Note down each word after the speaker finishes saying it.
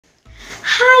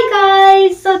Hi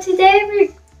guys! So today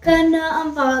we're gonna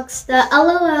unbox the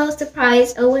LOL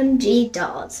Surprise O.M.G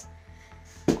dolls.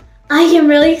 I am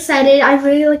really excited. I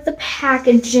really like the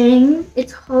packaging.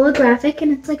 It's holographic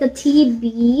and it's like a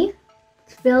TV.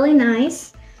 It's really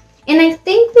nice. And I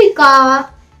think we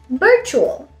got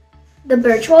virtual. The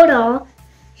virtual doll.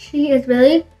 She is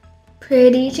really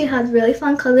pretty. She has really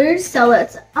fun colors. So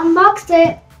let's unbox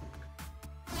it.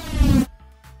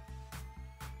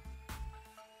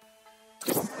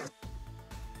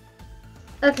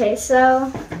 Okay,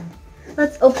 so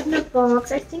let's open the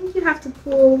box. I think you have to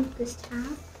pull this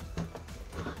tab.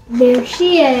 There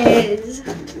she is.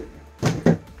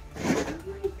 Oh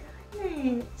my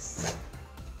goodness.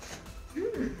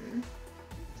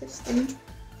 Interesting.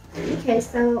 Okay,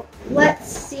 so let's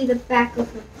see the back of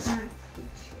the package.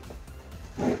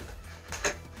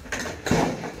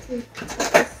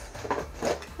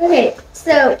 Okay,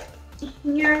 so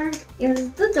here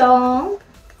is the doll.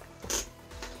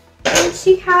 And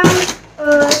she has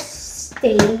a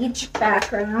stage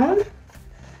background.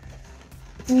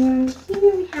 And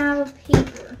here we have a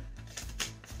paper.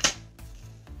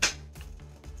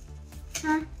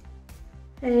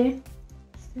 Okay.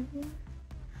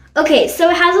 Okay, so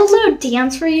it has a little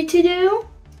dance for you to do.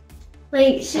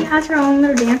 Like, she has her own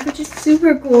little dance, which is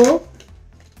super cool.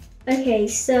 Okay,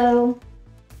 so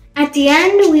at the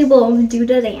end, we will do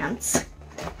the dance.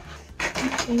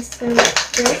 Okay, so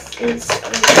this is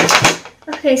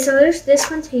okay, so there's this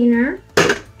container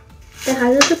that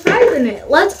has a surprise in it.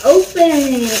 Let's open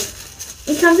it.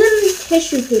 It comes in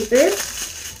tissue paper.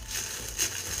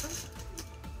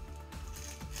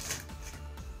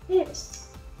 Yes.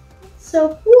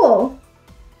 So cool.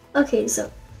 Okay,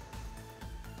 so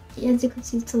as you can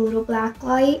see, it's a little black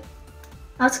light.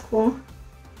 That's cool.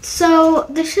 So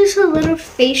this is a little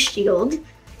face shield.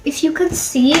 If you can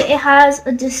see, it has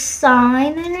a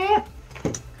design in it.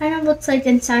 Kind of looks like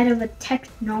inside of a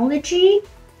technology.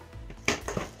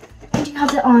 And you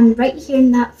have it on right here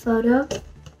in that photo.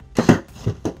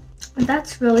 And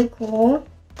that's really cool.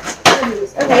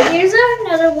 Okay, here's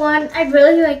another one. I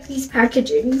really like these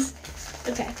packagings.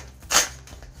 Okay.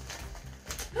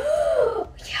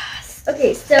 Yes.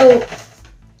 Okay, so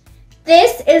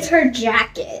this is her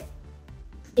jacket.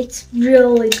 It's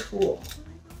really cool.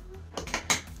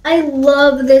 I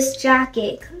love this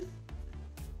jacket.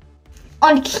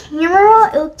 On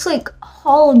camera, it looks like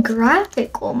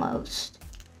holographic almost.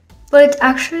 But it's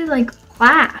actually like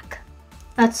black.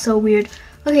 That's so weird.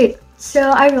 Okay,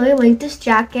 so I really like this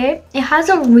jacket. It has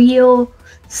a real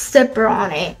zipper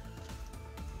on it.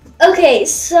 Okay,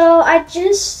 so I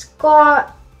just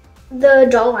got the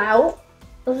doll out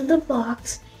of the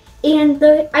box. And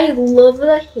I love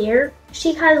the hair.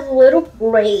 She has little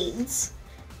braids,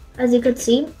 as you can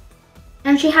see.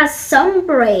 And she has some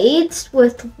braids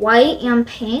with white and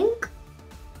pink.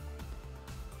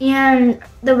 And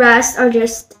the rest are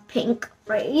just pink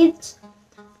braids.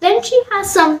 Then she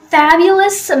has some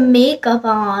fabulous makeup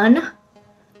on.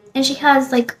 And she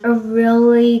has like a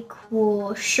really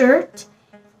cool shirt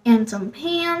and some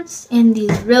pants and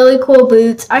these really cool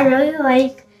boots. I really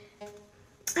like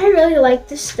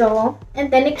this doll. And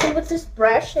then it came with this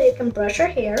brush so you can brush her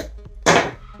hair.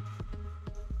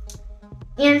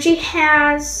 And she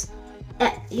has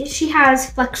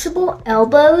flexible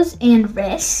elbows and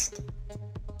wrist,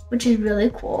 which is really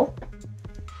cool.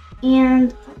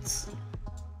 And let's see.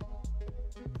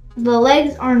 The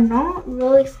legs are not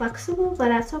really flexible, but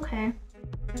that's okay.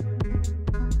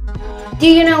 Do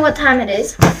you know what time it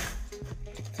is?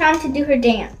 Time to do her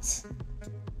dance.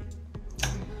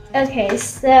 Okay,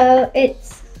 so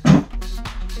it's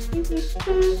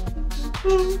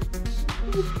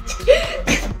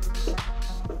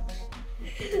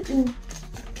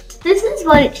this is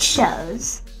what it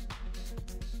shows.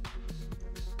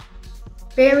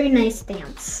 Very nice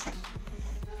dance.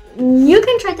 You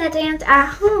can try that dance at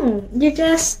home. You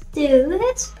just do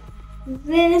this.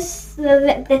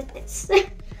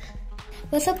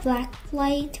 With a black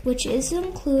light, which is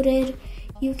included,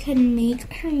 you can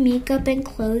make her makeup and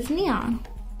clothes neon.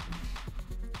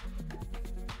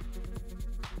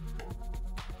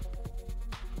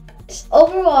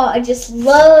 Overall, I just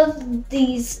love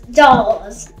these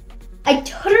dolls. I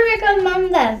totally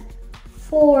recommend them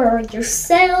for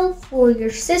yourself, for your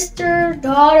sister,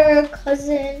 daughter,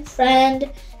 cousin,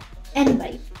 friend,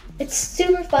 anybody. It's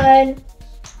super fun.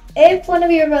 If one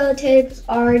of your relatives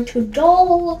are into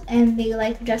dolls and they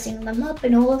like dressing them up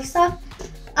and all of stuff,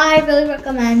 I really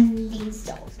recommend these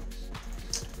dolls.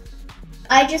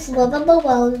 I just love them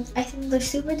well. I think they're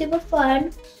super duper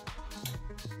fun.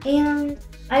 And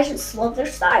I just love their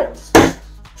styles.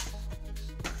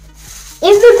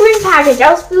 In the green package,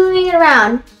 I was feeling it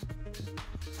around.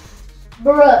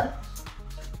 Bruh.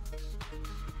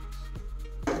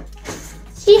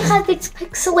 She had these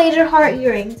pixelated heart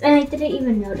earrings, and I didn't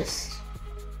even notice.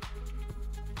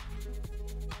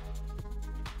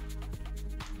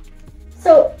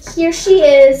 So here she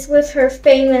is with her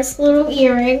famous little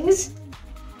earrings.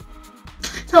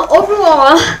 So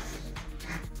overall,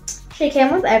 she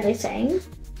came with everything.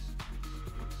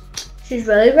 She's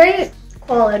really great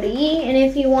quality, and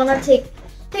if you want to take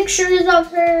pictures of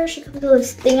her, she comes with a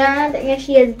stand, and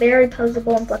she is very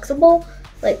posable and flexible.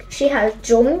 Like, she has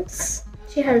joints,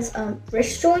 she has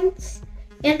wrist joints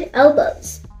and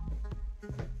elbows,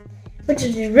 which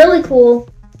is really cool.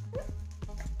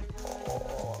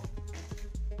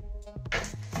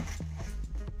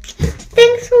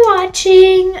 Thanks for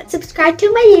watching. Subscribe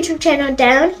to my YouTube channel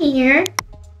down here.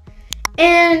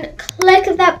 And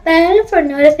click that bell for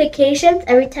notifications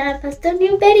every time I post a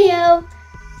new video.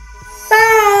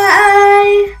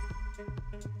 Bye!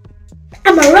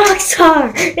 I'm a rock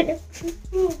star!